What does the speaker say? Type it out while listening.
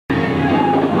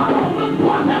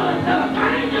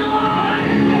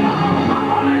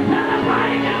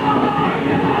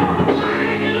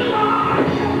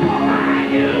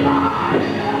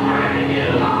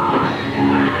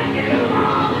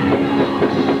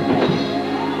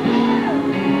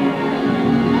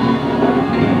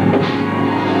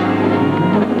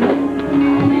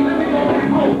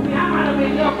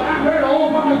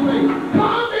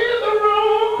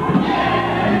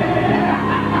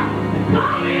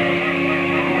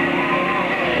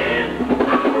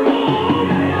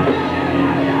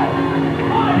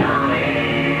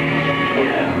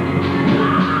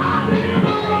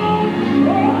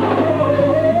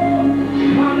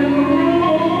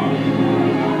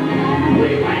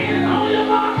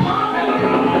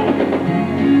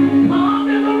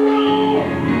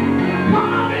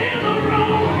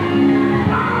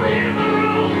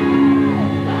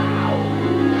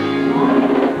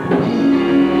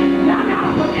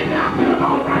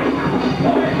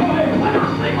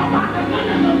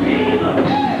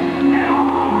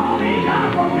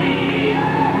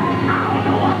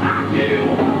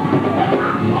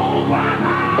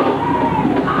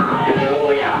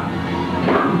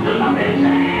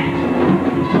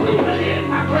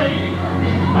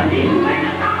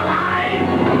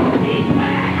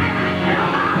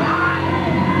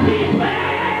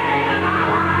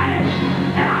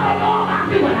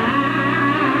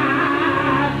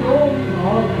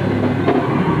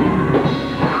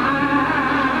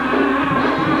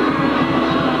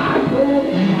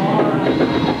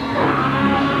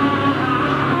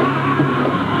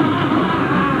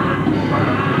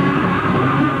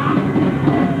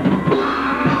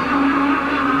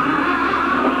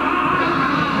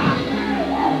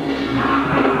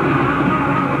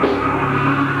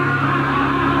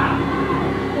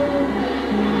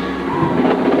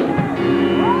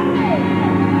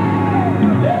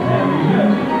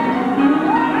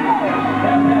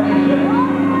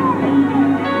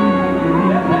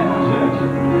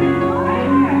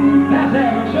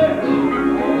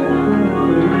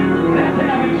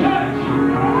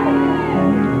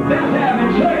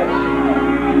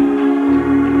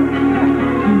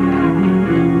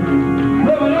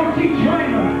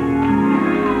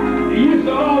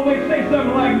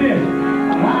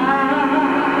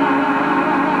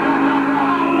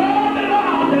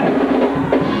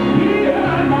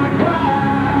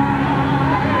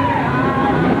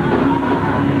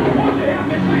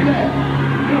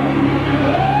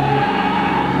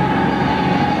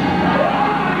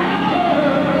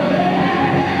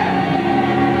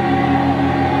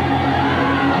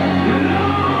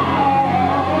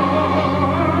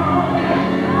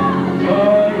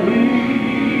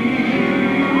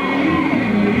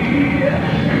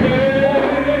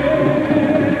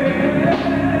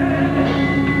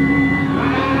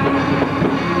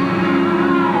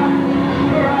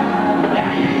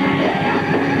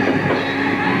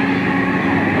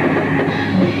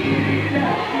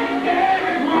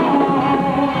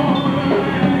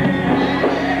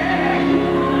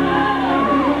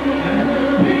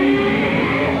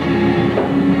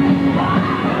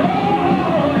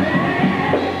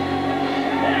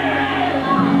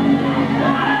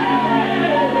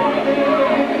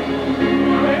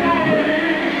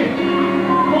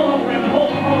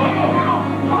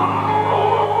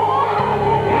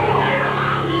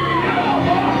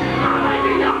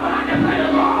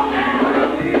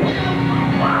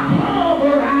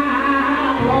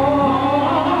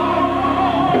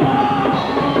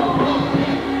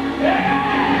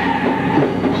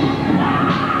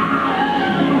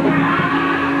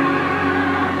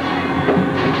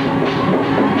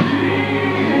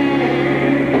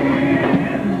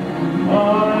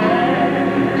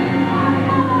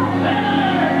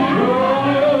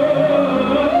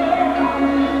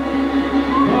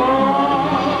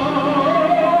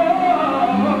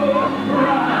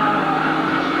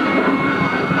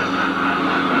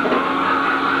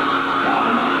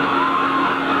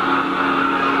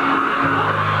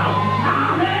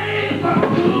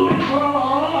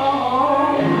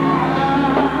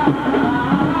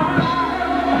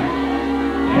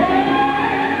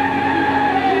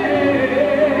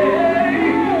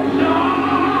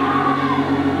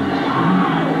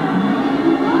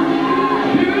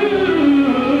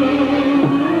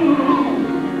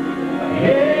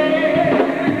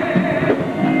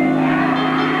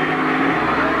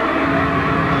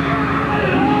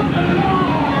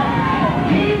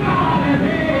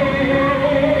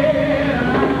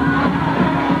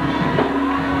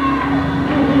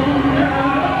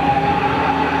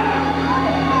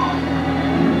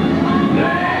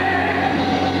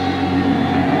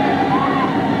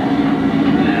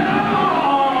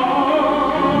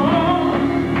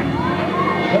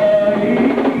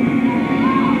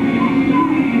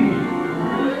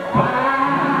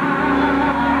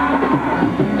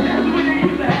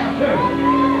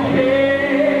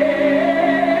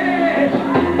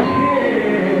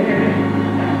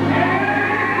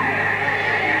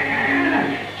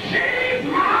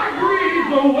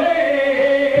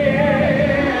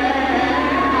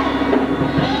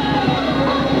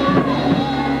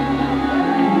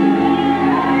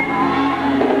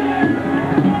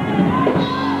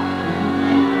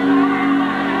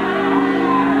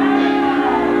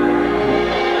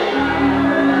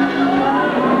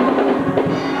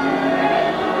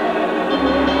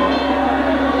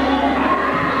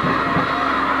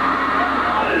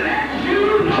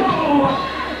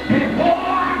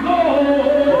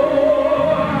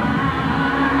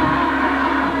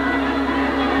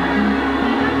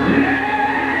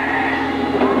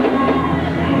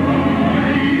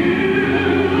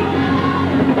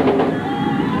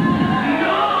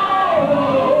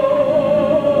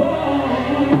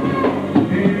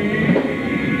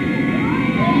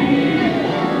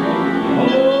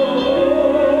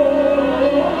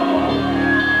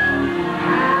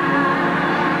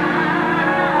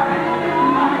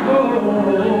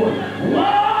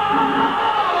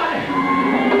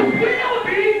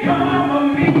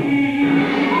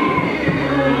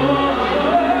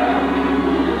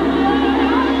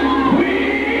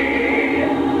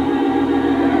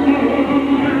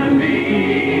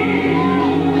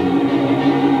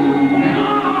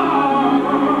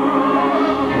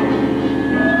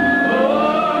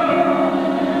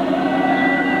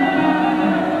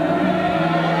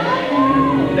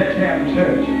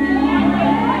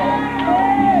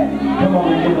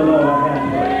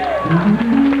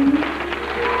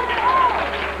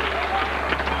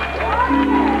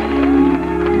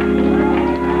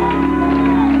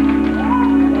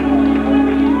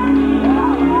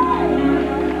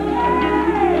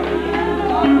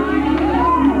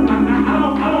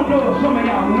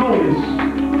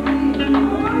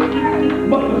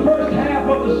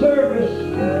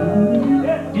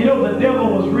You know, the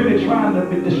devil was really trying to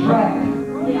distract.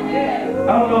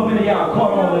 I don't know if any of y'all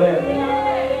caught on to that.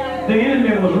 The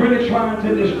enemy was really trying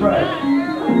to distract.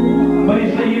 But he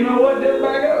said, you know what? Just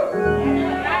back up.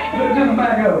 Just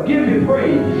back up. Give me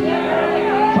praise.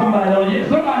 Somebody know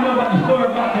about the story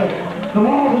about the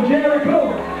walls of Jericho.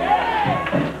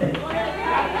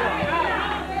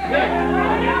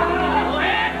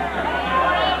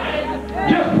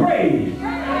 Just praise.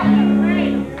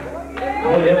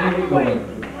 Whatever you're going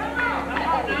through.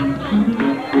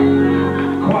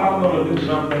 Choir, I'm going to do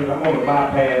something. I'm going to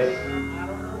bypass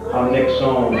our next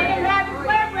song.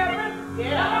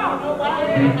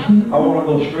 I want to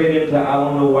go straight into I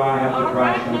don't know why I have to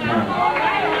cry sometimes.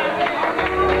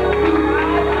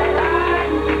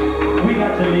 We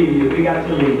got to leave you. We got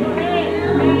to leave you.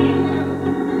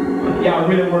 Y'all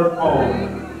really worked hard.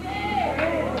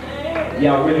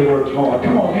 Y'all really worked hard.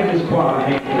 Come on, give this choir a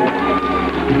hand.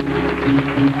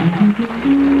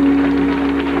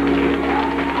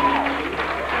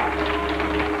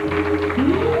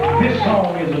 This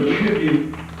song is a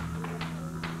tribute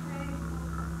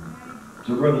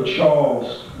to Brother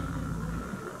Charles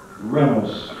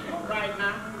Reynolds.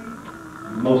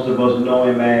 Most of us know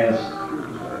him as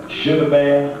Sugar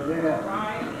Bear,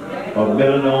 or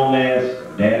better known as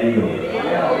Daddy-O.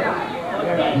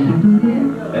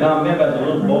 And I remember as a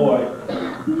little boy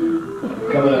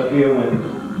coming up here when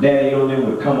Daddy-O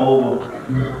would come over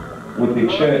with the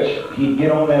church, he'd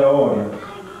get on that organ.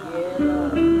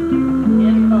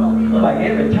 Like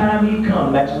every time he'd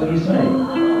come, that's what he sang.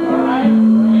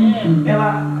 And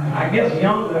I guess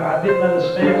younger, I didn't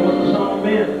understand what the song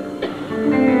meant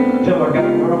until I got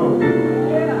grown.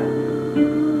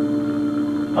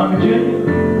 Uncle Junior.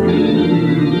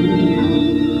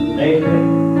 Amen.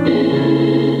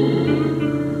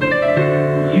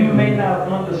 You may not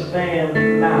understand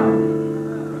now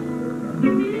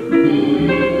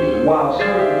why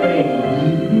certain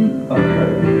things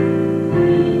occur.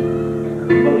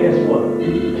 But guess what?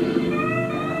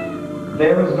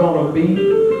 There is going to be,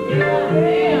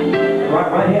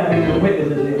 right here, I need some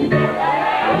witnesses here.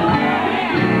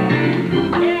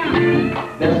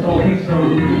 There's going to be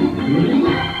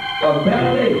a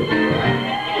better day.